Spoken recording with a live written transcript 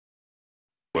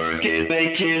work it,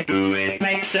 make it, do it.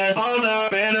 Makes us harder,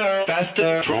 better,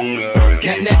 faster, stronger.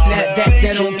 That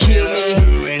don't kill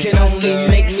me, can only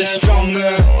make me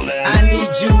stronger. I need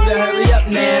you to hurry up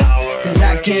now, cause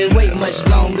I can't wait much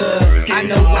longer. I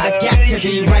know I got to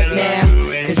be right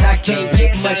now, cause I can't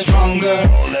get much stronger.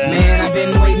 Man, I've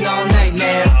been waiting all night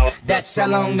now, that's how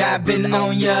long I've been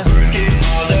on ya.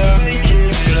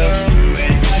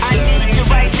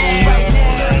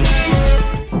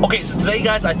 Okay, so today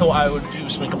guys, I thought I would do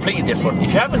something completely different.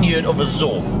 If you haven't heard of a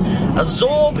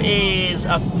zorb is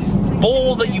a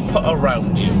ball that you put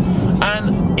around you.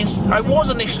 And I was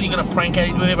initially going to prank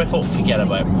Eddie with him, but I thought, forget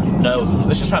about it. No,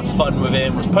 let's just have fun with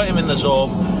him, let's put him in the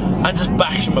zorb and just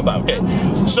bash him about it.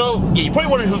 So, yeah, you probably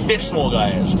wondering who this small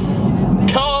guy is.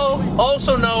 Carl,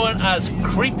 also known as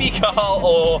Creepy Carl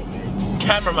or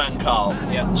Cameraman Carl.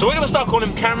 Yeah. So we're going to start calling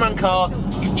him Cameraman Carl.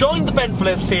 He's joined the Ben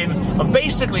Phillips team, and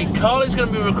basically Carl is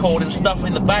going to be recording stuff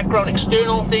in the background,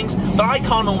 external things that I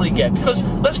can't normally get, because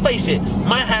let's face it,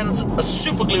 my hands are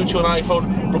super glued to an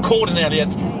iPhone, recording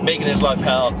Elliot, making his life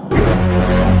hell.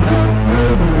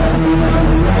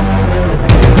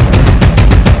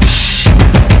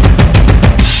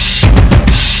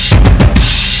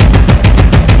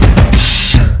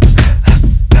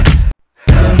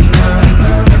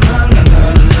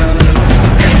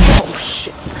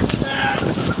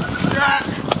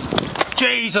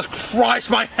 Jesus Christ,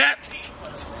 my hip!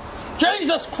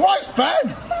 Jesus Christ, Ben!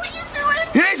 What are you doing?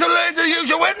 You need to learn to use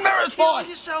your wind mirrors, boy! Kill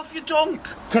yourself, you donk!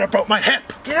 Could have broke my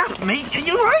hip! Get out, mate! Are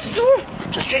you right?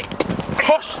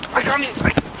 Hush! I can't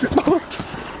even...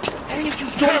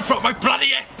 Could have broke my bloody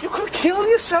hip! You could kill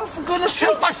yourself, for goodness sake!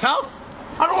 Kill myself?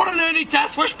 I don't want to learn any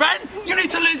death wish, Ben! You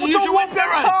need to learn to use your wind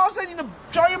mirrors! Cars in a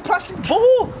giant plastic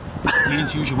ball! You need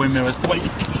to use your wind mirrors, boy!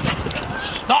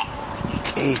 Stop!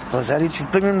 Hey, Buzz Eddie,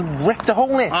 you've been ripped a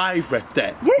hole in it. I've ripped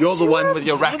it. Yes, You're the one with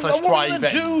your reckless driving.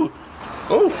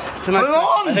 Oh, tonight.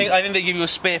 I think they give you a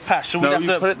spare patch, so No, we have you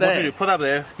to put it there. Put that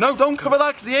there. No, don't cover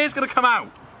that because the air's going to come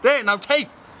out. There, now take.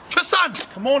 Tristan!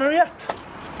 Come on, hurry up.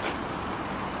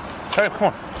 Hurry up, come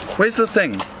on. Where's the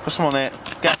thing? Put some on there.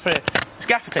 Gaffer. It's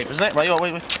gaffer tape, isn't it? Right,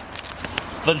 wait.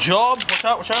 The job,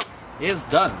 watch out, is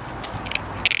done.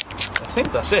 I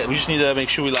think that's it. We just need to make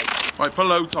sure we like... Right, put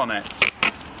loads on it.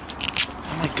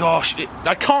 Oh my gosh,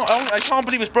 I can't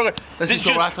believe it's broken. This is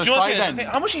your reckless driving.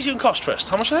 How much these even cost, Trist?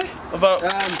 How much are they? About...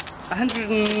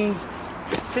 £150.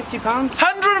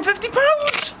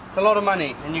 £150? It's a lot of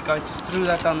money, and you guys just threw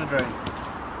that down the drain.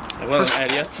 Well,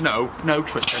 Elliot. No,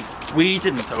 Tristan. We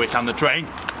didn't throw it down the drain.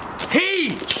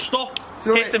 He! Stop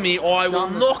hitting me or I will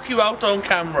knock you out on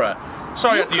camera.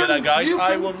 Sorry I have to do that, guys.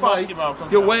 I will knock you out on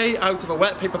camera. Your way out of a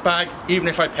wet paper bag, even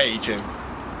if I paid you.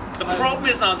 The problem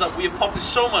is now that we have popped it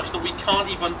so much that we can't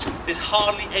even, there's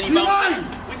hardly any bounce.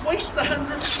 We've wasted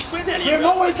 150 quid, Eddie. We're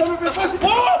not wasting 150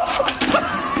 quid.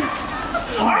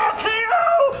 RKO!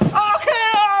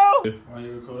 Why are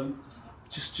you recording?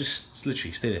 Just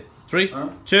literally stay there. 3,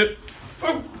 2.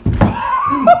 Oh!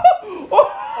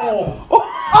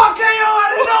 RKO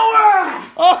out of nowhere!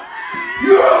 Oh!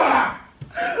 Yeah!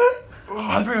 Oh,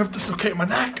 I think I've dislocated my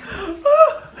neck.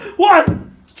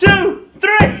 1, 2, 3.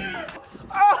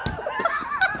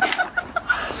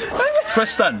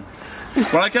 Tristan,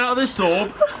 when I get out of this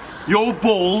orb, your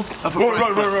balls are for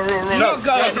breakfast. No,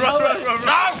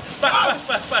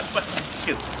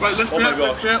 Right, lift me up,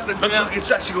 lift me up. It's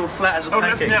actually going flat as a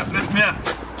pancake. Lift me up.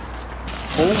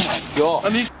 Oh my god.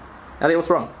 Elliot, what's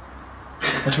wrong?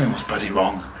 What do you mean, what's bloody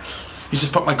wrong? You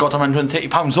just put my goddamn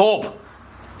 £130 orb.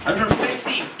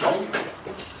 150, donk.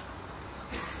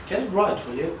 Get it right,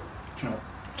 will you? You know,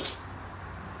 just...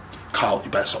 Carl, you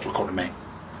better stop recording me.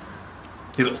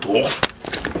 You little dwarf.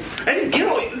 Eddie, you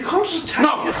know, you can't just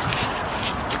tell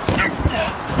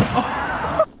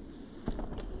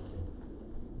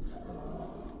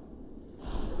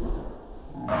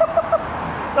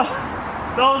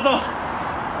No! No.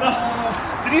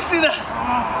 Did you see that?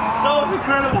 That was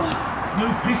incredible. You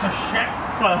piece of shit.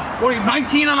 What are you,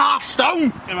 19 and a half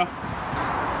stone? Yeah,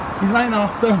 He's 9 and a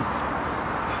half stone.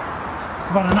 It's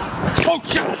about enough. Oh,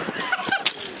 shit!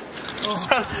 Oh,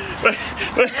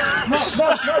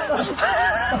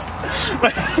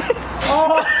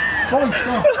 boy,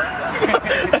 stop.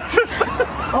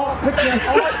 Oh, pick me up.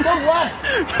 Oh, it's so wet.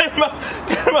 Get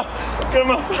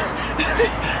him up.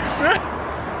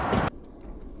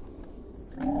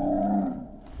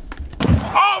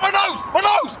 Oh, my nose!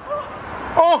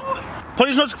 Oh! Put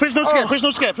his nose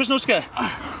scare.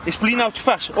 It's bleeding out too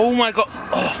fast. Oh my god.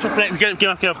 Oh, flip it. Get him.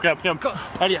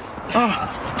 Elliot.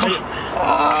 Elliot.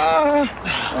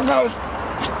 My nose.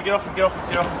 Get off him.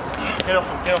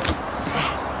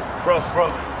 Bro.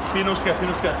 Be no scare.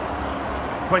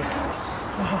 Wait.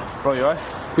 Bro, you alright?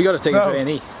 We gotta take him to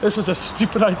A&E. This was a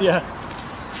stupid idea.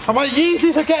 And my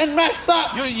Yeezys are getting messed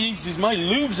up! Your Yeezys, my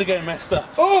lubes are getting messed up.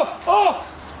 Oh!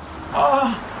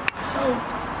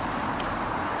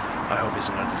 I hope it's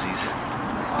not a disease.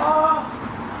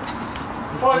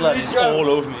 Blood is all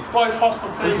over me. Boys, hostile,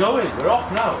 please. Where are you going? We're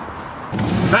off now.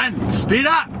 Ben, speed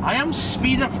up! I am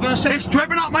speeding up for goodness sake. It's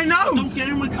dripping up my nose! Don't get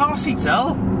in my car seats,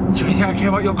 Al. Do you think I care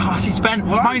about your car seats, Ben?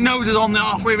 What? My nose is on the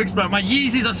halfway of exploding. My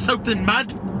Yeezys are soaked in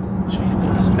mud.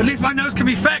 Jeez. At least my nose can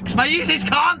be fixed. My Yeezys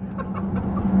can't!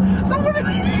 Stop running!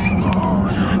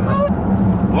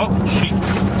 Whoa, shit.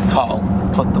 Carl,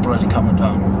 put the bloody coming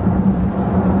down.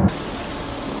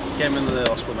 Get him into the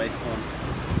hospital, mate. Come on.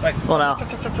 Right. Go on now.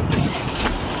 Chop. You're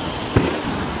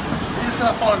just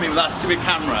gonna follow me with that stupid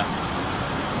camera.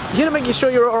 You're gonna make sure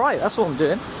you're alright, that's what I'm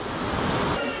doing.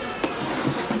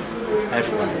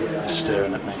 Everyone is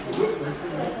staring at me.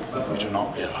 We do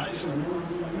not realise.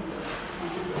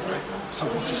 Right,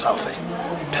 someone wants a selfie.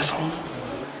 Piss off.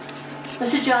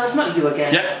 Mr. Giles, not you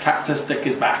again. Yep, Cactus Dick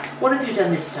is back. What have you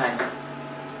done this time?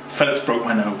 Phillips broke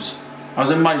my nose. I was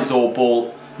in my Zorb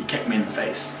ball, he kicked me in the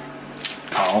face.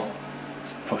 Carl,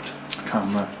 put the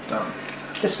camera down.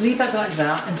 Just leave that like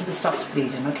that until it stops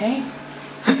bleeding, okay?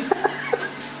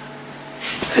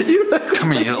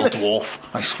 Come here, you little dwarf.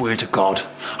 I swear to God,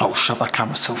 I will shove that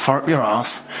camera so far up your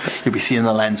ass, you'll be seeing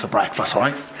the lens for breakfast,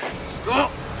 alright?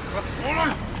 Stop!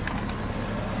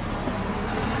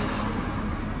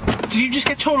 Did you just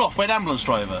get told off by an ambulance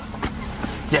driver?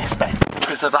 Yes, Ben.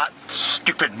 Because of that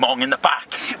stupid mong in the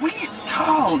back.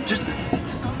 Carl, just...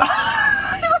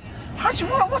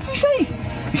 what did he say?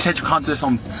 He said you can't do this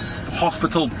on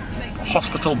hospital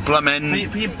blummin'.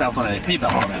 Put your belt on it. Put your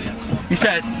belt on it. He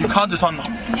said you can't do this on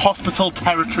hospital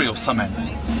territory or something.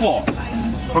 What?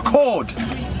 Record.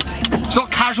 It's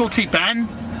not casualty, Ben.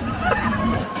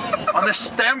 On the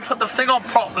stem, put the thing on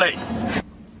properly.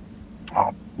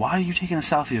 Oh, why are you taking a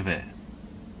selfie of it?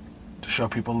 To show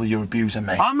people that you're abusing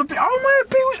me. I'm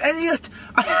abused, idiot.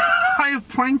 I have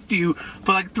pranked you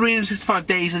for like 365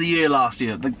 days of the year last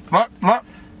year. Like, What?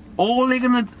 all they're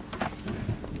gonna...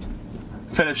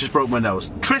 Phillips just broke my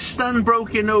nose. Tristan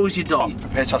broke your nose, you dog.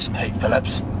 Prepare to have some hate,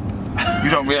 Phillips. You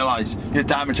don't realise you're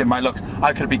damaging my looks.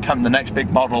 I could have become the next big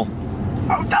model.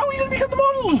 How are you gonna become the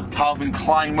model? Calvin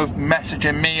Klein was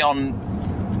messaging me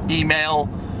on email.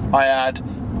 I had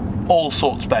all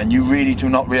sorts, Ben. You really do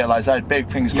not realise I had big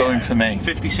things going for me.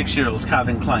 56-year-old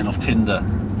Calvin Klein off Tinder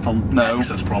from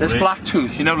Texas, probably. This black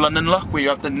tooth, you know London look, where you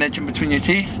have the nidge in between your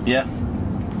teeth? Yeah. Do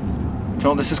you know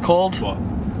what this is called? What?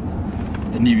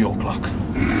 The New York look.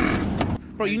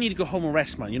 Bro, you need to go home and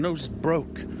rest, man. Your nose is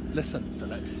broke. Listen,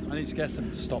 Phillips, I need to get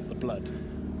them to stop the blood.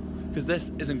 Because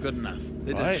this isn't good enough.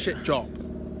 They did a Right. shit job.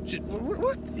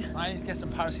 What? I need to get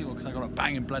some paracetamol because I got a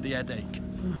banging bloody headache.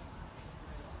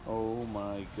 Oh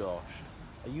my gosh.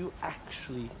 Are you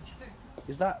actually...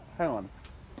 Is that... Hang on.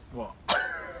 What?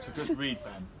 It's a good read,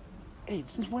 Ben. Hey,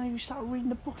 since when have you started reading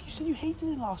the book? You said you hated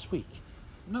it last week.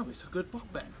 No, it's a good book,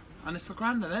 Ben. And it's for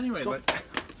Grandad anyway. Like...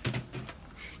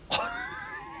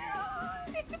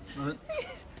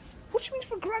 What do you mean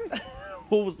for grand?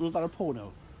 Was that a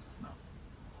porno? No.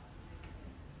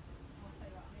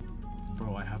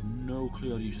 Bro, I have no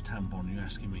clue how to use a tampon. You're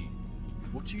asking me.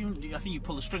 What do you? I think you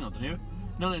pulled the string out, didn't you?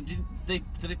 No, did they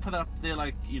put that up there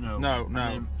like, you know? No.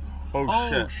 Then,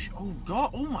 Oh shit. Oh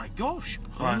god! Oh my gosh!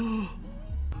 Right.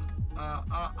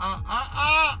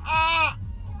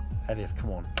 Elliot,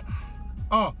 come on.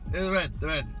 Oh, they're red.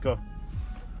 Go.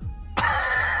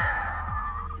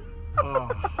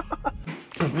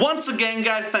 Once again,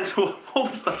 guys, thanks for...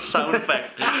 What was that sound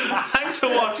effect? Thanks for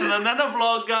watching another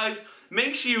vlog, guys.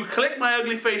 Make sure you click my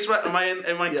ugly face right... Am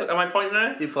I pointing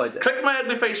at it? You pointed. Click my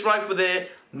ugly face right there.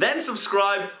 Then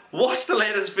subscribe. Watch the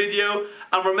latest video.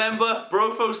 And remember,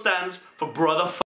 Brofo stands for brother...